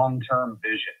a long-term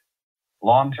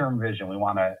vision. We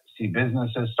want to see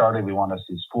businesses started. We want to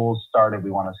see schools started. We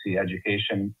want to see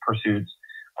education pursuits.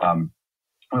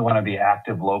 We want to be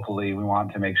active locally. We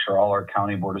want to make sure all our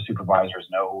county board of supervisors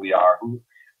know who we are.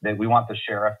 That we want the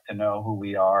sheriff to know who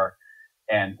we are,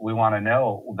 and we want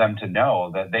them to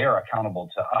know that they are accountable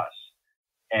to us.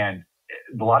 And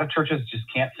a lot of churches just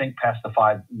can't think past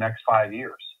the next 5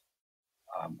 years.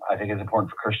 I think it's important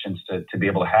for Christians to be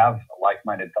able to have a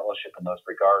like-minded fellowship in those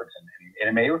regards. And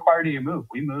it may require you to move.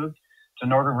 We moved to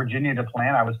Northern Virginia to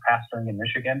plant. I was pastoring in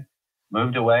Michigan,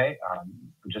 moved away.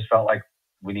 We just felt like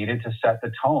we needed to set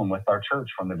the tone with our church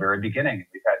from the very beginning.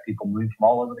 We've had people move from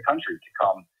all over the country to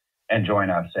come and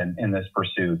join us in this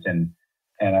pursuit. And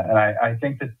I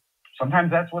think that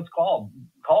sometimes that's what's called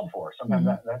for. Sometimes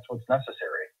that's what's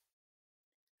necessary.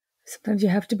 Sometimes you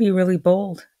have to be really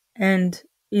bold, and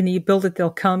you build it,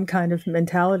 they'll come kind of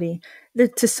mentality.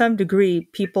 That to some degree,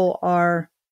 people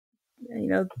are,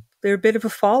 they're a bit of a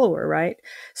follower, right?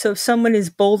 So if someone is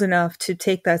bold enough to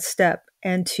take that step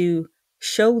and to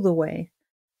show the way,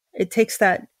 it takes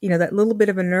that, that little bit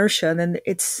of inertia, and then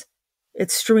it's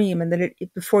stream, and then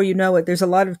before you know it, there's a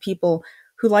lot of people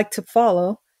who like to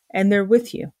follow, and they're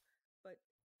with you. But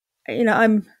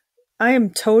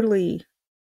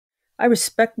I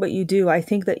respect what you do. I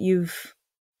think that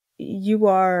you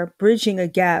are bridging a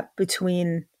gap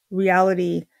between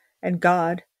reality and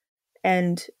God,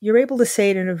 and you're able to say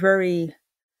it in a very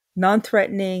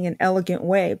non-threatening and elegant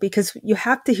way, because you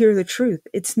have to hear the truth.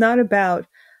 It's not about,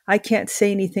 I can't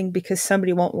say anything because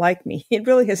somebody won't like me. It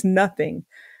really has nothing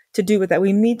to do with that.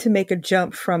 We need to make a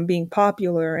jump from being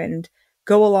popular and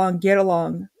go along, get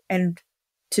along, and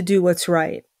to do what's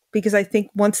right. Because I think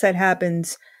once that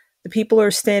happens, the people are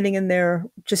standing in there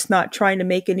just not trying to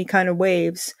make any kind of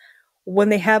waves. When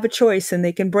they have a choice and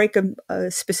they can break a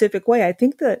specific way, I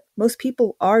think that most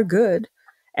people are good,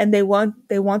 and they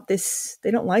want this.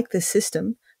 They don't like this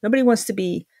system. Nobody wants to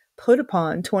be put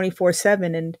upon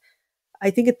 24/7. And I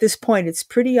think at this point, it's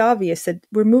pretty obvious that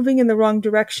we're moving in the wrong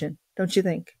direction. Don't you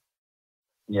think?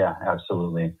 Yeah,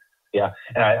 absolutely. Yeah.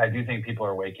 And I do think people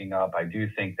are waking up. I do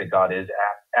think that God is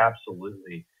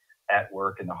absolutely at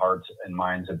work in the hearts and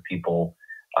minds of people.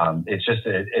 It's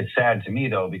sad to me,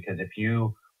 though, because if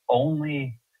your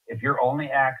only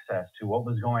access to what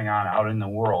was going on out in the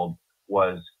world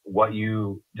was what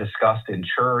you discussed in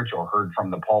church or heard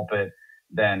from the pulpit,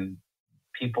 then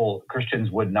Christians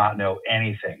would not know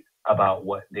anything about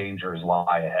what dangers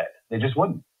lie ahead. They just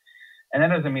wouldn't. And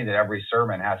that doesn't mean that every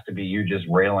sermon has to be you just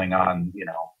railing on,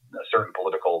 a certain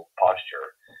political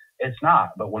posture. It's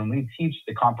not. But when we teach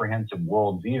the comprehensive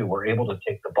worldview, we're able to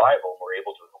take the Bible, we're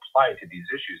able to apply it to these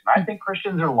issues. And I think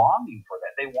Christians are longing for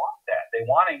that. They want that. They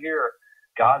want to hear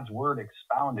God's word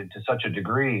expounded to such a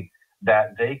degree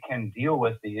that they can deal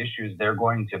with the issues they're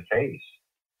going to face.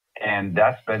 And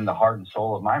that's been the heart and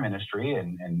soul of my ministry.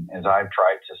 And as I've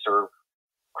tried to serve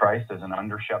Christ as an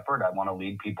under shepherd, I want to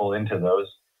lead people into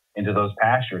those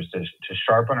pastures to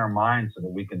sharpen our minds so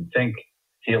that we can think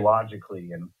theologically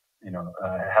and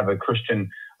have a Christian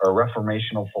or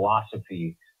reformational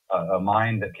philosophy, a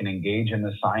mind that can engage in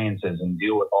the sciences and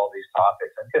deal with all these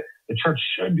topics. I think the church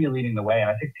should be leading the way, and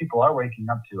I think people are waking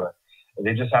up to it.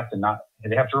 They just have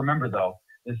to remember, though,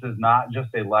 this is not just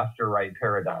a left or right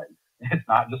paradigm. It's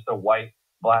not just a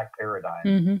white-black paradigm.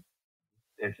 Mm-hmm.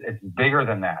 It's bigger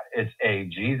than that. It's a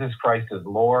Jesus Christ is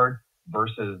Lord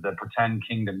versus the pretend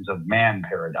kingdoms of man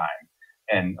paradigm.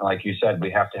 And like you said,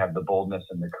 we have to have the boldness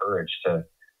and the courage to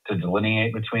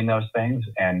delineate between those things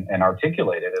and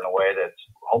articulate it in a way that's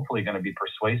hopefully going to be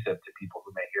persuasive to people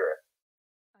who may hear it.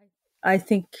 I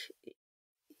think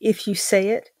if you say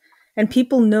it and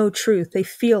people know truth, they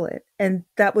feel it. And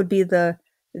that would be the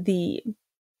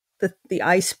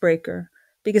icebreaker,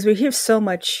 because we hear so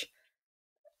much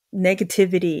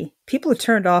negativity. People are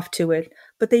turned off to it,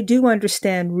 but they do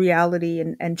understand reality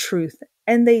and truth.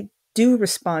 And they do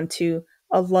respond to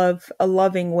a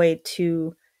loving way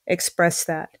to express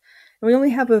that. And we only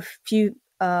have a few,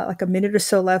 like a minute or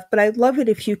so left, but I'd love it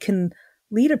if you can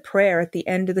lead a prayer at the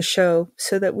end of the show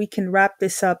so that we can wrap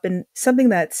this up in something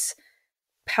that's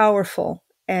powerful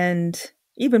and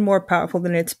even more powerful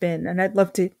than it's been. And I'd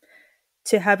love to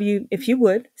have you, if you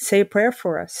would, say a prayer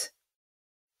for us.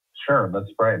 Sure,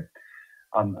 let's pray.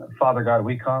 Father God,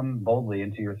 we come boldly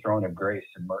into your throne of grace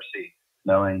and mercy,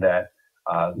 knowing that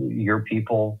your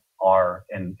people are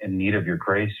in need of your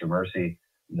grace, your mercy,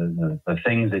 the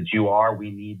things that you are, we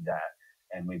need that.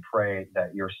 And we pray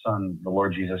that your Son, the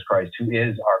Lord Jesus Christ, who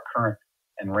is our current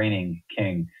and reigning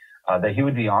King, that he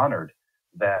would be honored,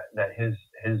 that his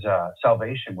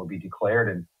salvation would be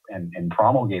declared and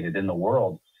promulgated in the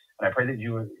world. And I pray that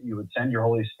you would send your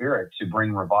Holy Spirit to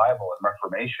bring revival and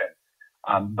reformation,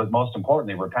 but most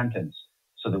importantly, repentance,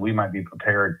 so that we might be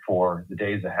prepared for the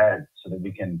days ahead, so that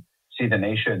we can see the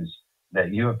nations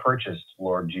that you have purchased,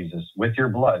 Lord Jesus, with your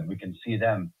blood. We can see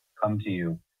them come to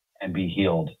you and be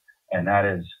healed. And that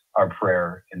is our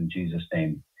prayer in Jesus'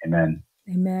 name. Amen.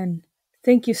 Amen.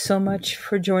 Thank you so much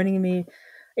for joining me.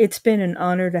 It's been an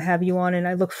honor to have you on, and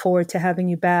I look forward to having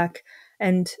you back.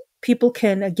 And people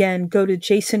can, again, go to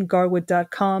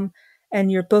jasongarwood.com,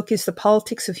 and your book is The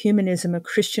Politics of Humanism, a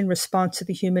Christian Response to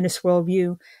the Humanist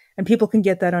Worldview, and people can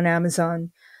get that on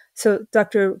Amazon. So,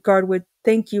 Dr. Garwood,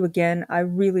 thank you again. I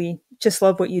really just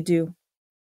love what you do.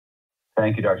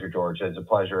 Thank you, Dr. George. It's a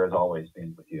pleasure, as always,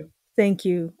 being with you. Thank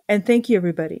you. And thank you,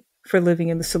 everybody, for living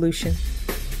in the solution.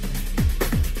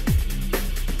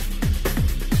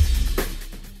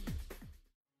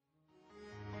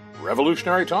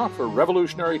 Revolutionary talk for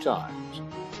revolutionary times.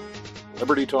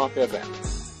 Liberty Talk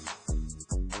FM.